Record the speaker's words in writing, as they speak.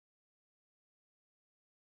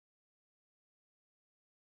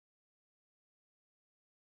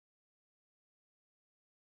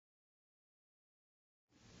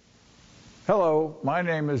Hello, my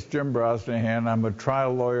name is Jim Brosnahan. I'm a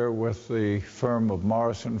trial lawyer with the firm of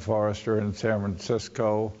Morrison Foerster in San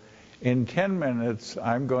Francisco. In 10 minutes,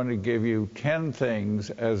 I'm going to give you 10 things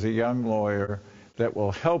as a young lawyer that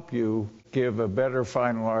will help you give a better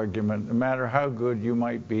final argument, no matter how good you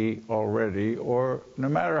might be already, or no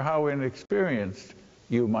matter how inexperienced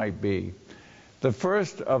you might be. The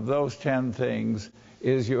first of those 10 things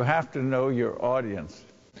is you have to know your audience.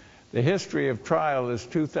 The history of trial is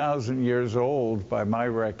 2,000 years old by my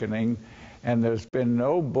reckoning, and there's been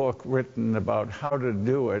no book written about how to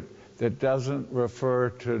do it that doesn't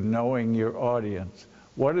refer to knowing your audience.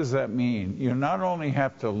 What does that mean? You not only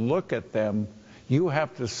have to look at them, you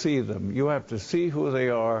have to see them. You have to see who they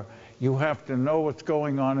are. You have to know what's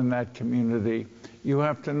going on in that community. You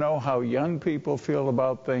have to know how young people feel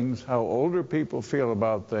about things, how older people feel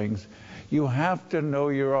about things. You have to know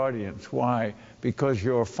your audience. Why? Because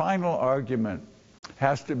your final argument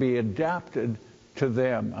has to be adapted to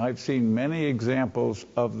them. I've seen many examples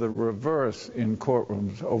of the reverse in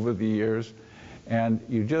courtrooms over the years, and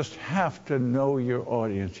you just have to know your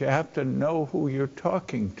audience. You have to know who you're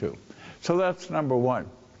talking to. So that's number one.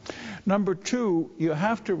 Number two, you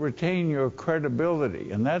have to retain your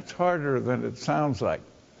credibility, and that's harder than it sounds like.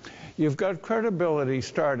 You've got credibility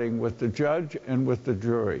starting with the judge and with the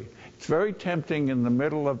jury. It's very tempting in the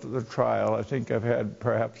middle of the trial. I think I've had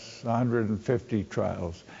perhaps 150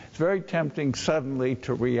 trials. It's very tempting suddenly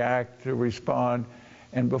to react, to respond,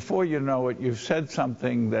 and before you know it, you've said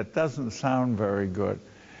something that doesn't sound very good,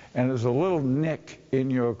 and there's a little nick in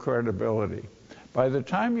your credibility. By the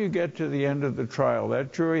time you get to the end of the trial,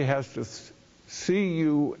 that jury has to see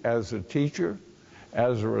you as a teacher,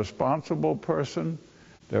 as a responsible person.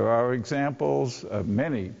 There are examples,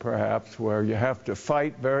 many perhaps, where you have to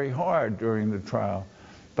fight very hard during the trial.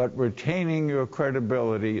 But retaining your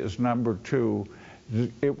credibility is number two.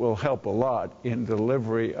 It will help a lot in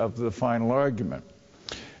delivery of the final argument.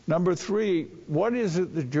 Number three, what is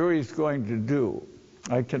it the jury is going to do?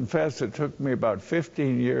 I confess it took me about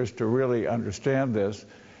 15 years to really understand this,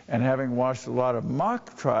 and having watched a lot of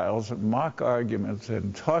mock trials and mock arguments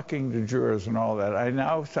and talking to jurors and all that, I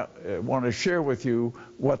now want to share with you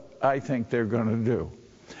what I think they're going to do.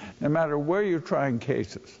 No matter where you're trying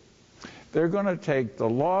cases, they're going to take the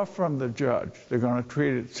law from the judge, they're going to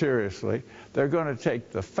treat it seriously, they're going to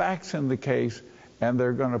take the facts in the case, and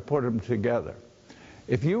they're going to put them together.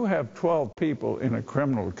 If you have 12 people in a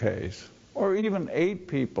criminal case, or even 8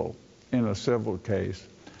 people in a civil case,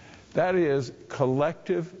 that is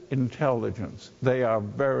collective intelligence. They are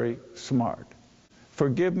very smart.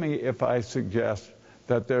 Forgive me if I suggest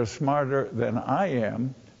that they're smarter than I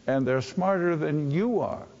am, and they're smarter than you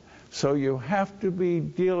are. So you have to be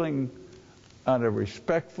dealing on a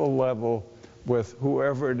respectful level with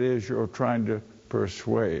whoever it is you're trying to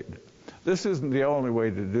persuade. This isn't the only way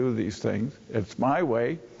to do these things. It's my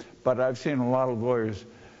way, but I've seen a lot of lawyers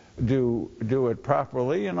do it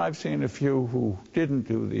properly, and I've seen a few who didn't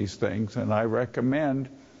do these things, and I recommend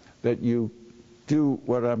that you do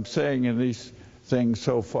what I'm saying in these things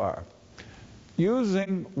so far.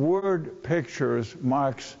 Using word pictures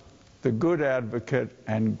marks the good advocate,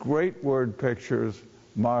 and great word pictures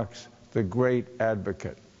marks the great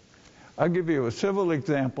advocate. I'll give you a civil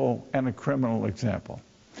example and a criminal example.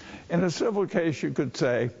 In a civil case, you could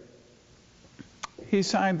say, he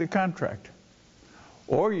signed the contract.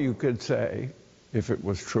 Or you could say, if it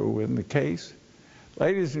was true in the case,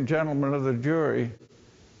 ladies and gentlemen of the jury,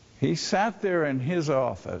 he sat there in his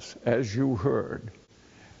office, as you heard,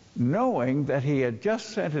 knowing that he had just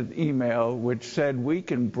sent an email which said we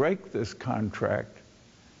can break this contract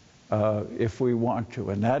if we want to.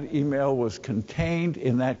 And that email was contained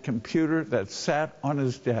in that computer that sat on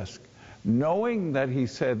his desk. Knowing that he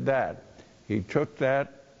said that, he took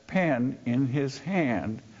that pen in his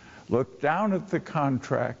hand, looked down at the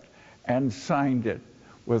contract, and signed it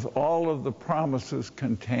with all of the promises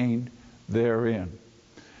contained therein.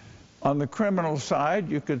 On the criminal side,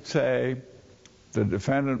 you could say the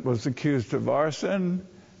defendant was accused of arson,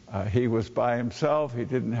 he was by himself, he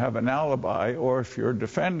didn't have an alibi, or if you're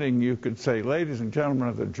defending, you could say, ladies and gentlemen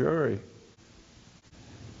of the jury,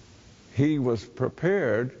 he was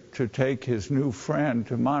prepared to take his new friend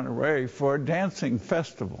to Monterey for a dancing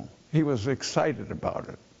festival. He was excited about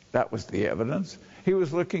it. That was the evidence. He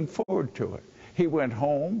was looking forward to it. He went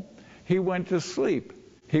home. He went to sleep.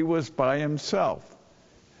 He was by himself.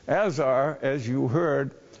 As are, as you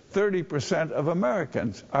heard, 30% of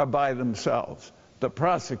Americans are by themselves. The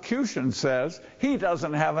prosecution says he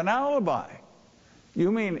doesn't have an alibi.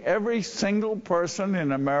 You mean every single person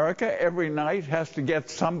in America every night has to get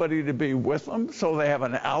somebody to be with them so they have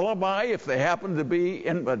an alibi if they happen to be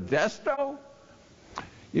in Modesto?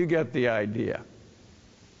 You get the idea.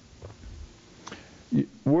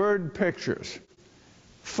 Word pictures.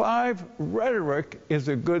 5, rhetoric is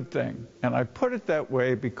a good thing. And I put it that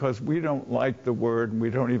way because we don't like the word, and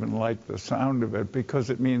we don't even like the sound of it, because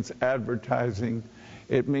it means advertising,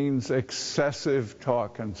 it means excessive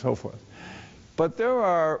talk, and so forth. But there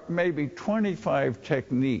are maybe 25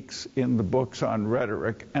 techniques in the books on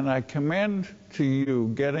rhetoric, and I commend to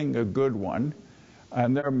you getting a good one.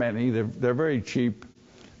 And there are many. They're very cheap.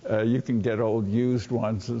 You can get old used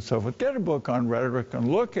ones and so forth. Get a book on rhetoric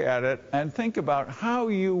and look at it and think about how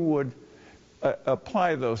you would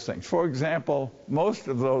apply those things. For example, most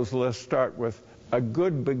of those lists start with a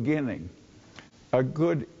good beginning, a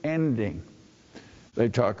good ending. They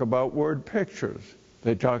talk about word pictures.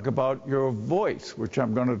 They talk about your voice, which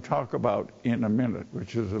I'm going to talk about in a minute,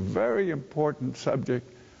 which is a very important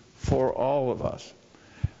subject for all of us.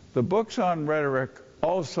 The books on rhetoric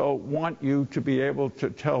also want you to be able to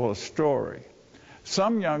tell a story.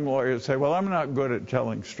 Some young lawyers say, well, I'm not good at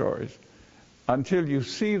telling stories, until you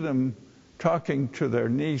see them talking to their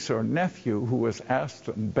niece or nephew who has asked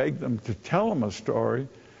them, begged them to tell them a story,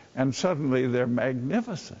 and suddenly they're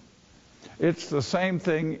magnificent. It's the same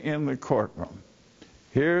thing in the courtroom.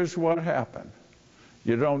 Here's what happened.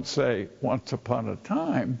 You don't say once upon a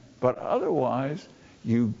time, but otherwise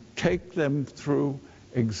you take them through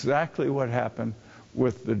exactly what happened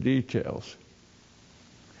with the details.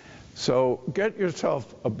 So get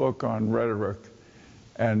yourself a book on rhetoric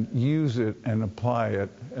and use it and apply it,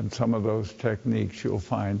 and some of those techniques you'll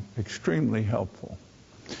find extremely helpful.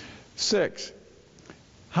 6,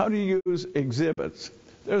 how to use exhibits.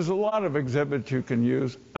 There's a lot of exhibits you can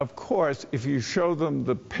use. Of course, if you show them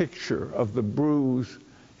the picture of the bruise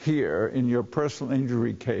here in your personal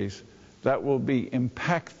injury case, that will be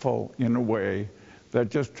impactful in a way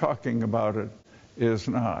that just talking about it is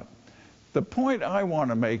not. The point I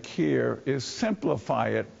want to make here is simplify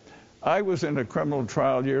it. I was in a criminal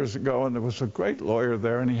trial years ago, and there was a great lawyer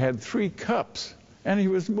there, and he had 3 cups, and he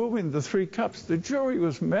was moving the 3 cups. The jury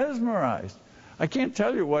was mesmerized. I can't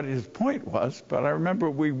tell you what his point was, but I remember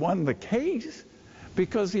we won the case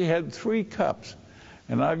because he had 3 cups.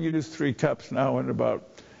 And I've used 3 cups now in about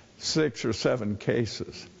 6 or 7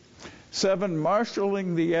 cases. 7,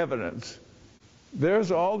 marshaling the evidence.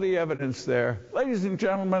 There's all the evidence there. Ladies and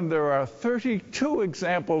gentlemen, there are 32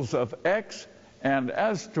 examples of X, and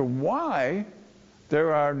as to Y,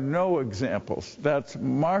 there are no examples. That's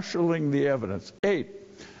marshaling the evidence. 8,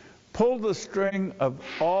 pull the string of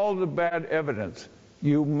all the bad evidence.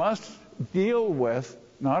 You must deal with,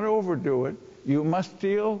 not overdo it, you must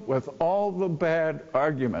deal with all the bad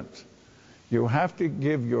arguments. You have to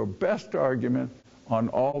give your best argument on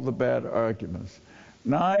all the bad arguments.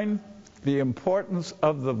 9, the importance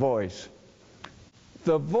of the voice.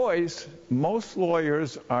 The voice, most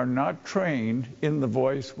lawyers are not trained in the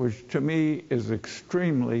voice, which to me is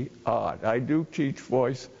extremely odd. I do teach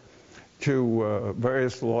voice to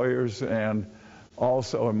various lawyers, and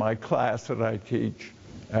also in my class that I teach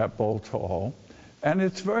at Boalt Hall, and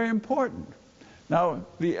it's very important. Now,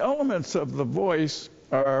 the elements of the voice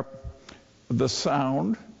are the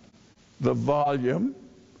sound, the volume,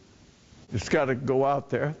 it's got to go out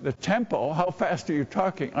there, the tempo, how fast are you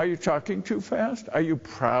talking? Are you talking too fast? Are you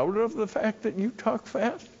proud of the fact that you talk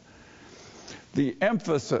fast? The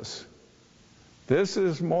emphasis, this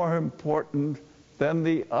is more important than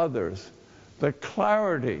the others. The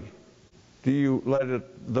clarity, do you let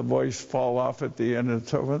the voice fall off at the end and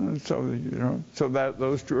so on, so that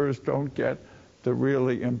those jurors don't get the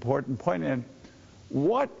really important point in.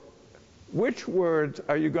 Which words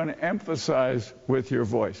are you going to emphasize with your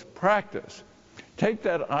voice? Practice. Take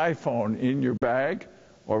that iPhone in your bag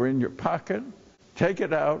or in your pocket, take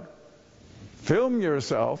it out, film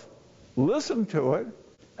yourself, listen to it,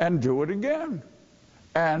 and do it again.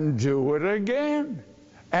 And do it again.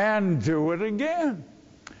 And do it again.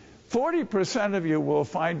 40% of you will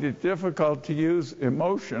find it difficult to use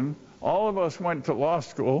emotion. All of us went to law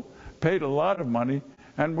school, paid a lot of money,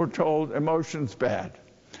 and were told emotion's bad.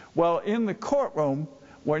 Well, in the courtroom,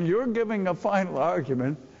 when you're giving a final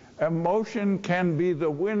argument, emotion can be the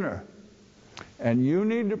winner, and you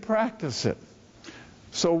need to practice it.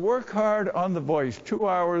 So work hard on the voice, 2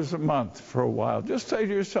 hours a month for a while. Just say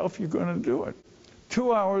to yourself you're going to do it.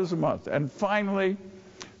 2 hours a month. And finally,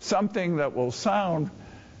 something that will sound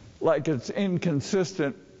like it's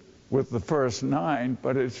inconsistent with the first 9,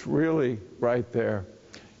 but it's really right there.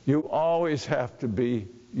 You always have to be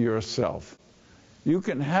yourself. You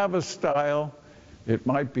can have a style, It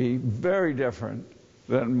might be very different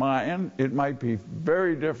than mine. It might be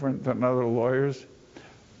very different than other lawyers.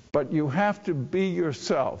 But you have to be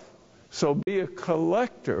yourself. So be a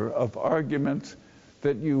collector of arguments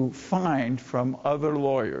that you find from other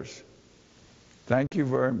lawyers. Thank you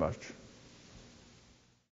very much.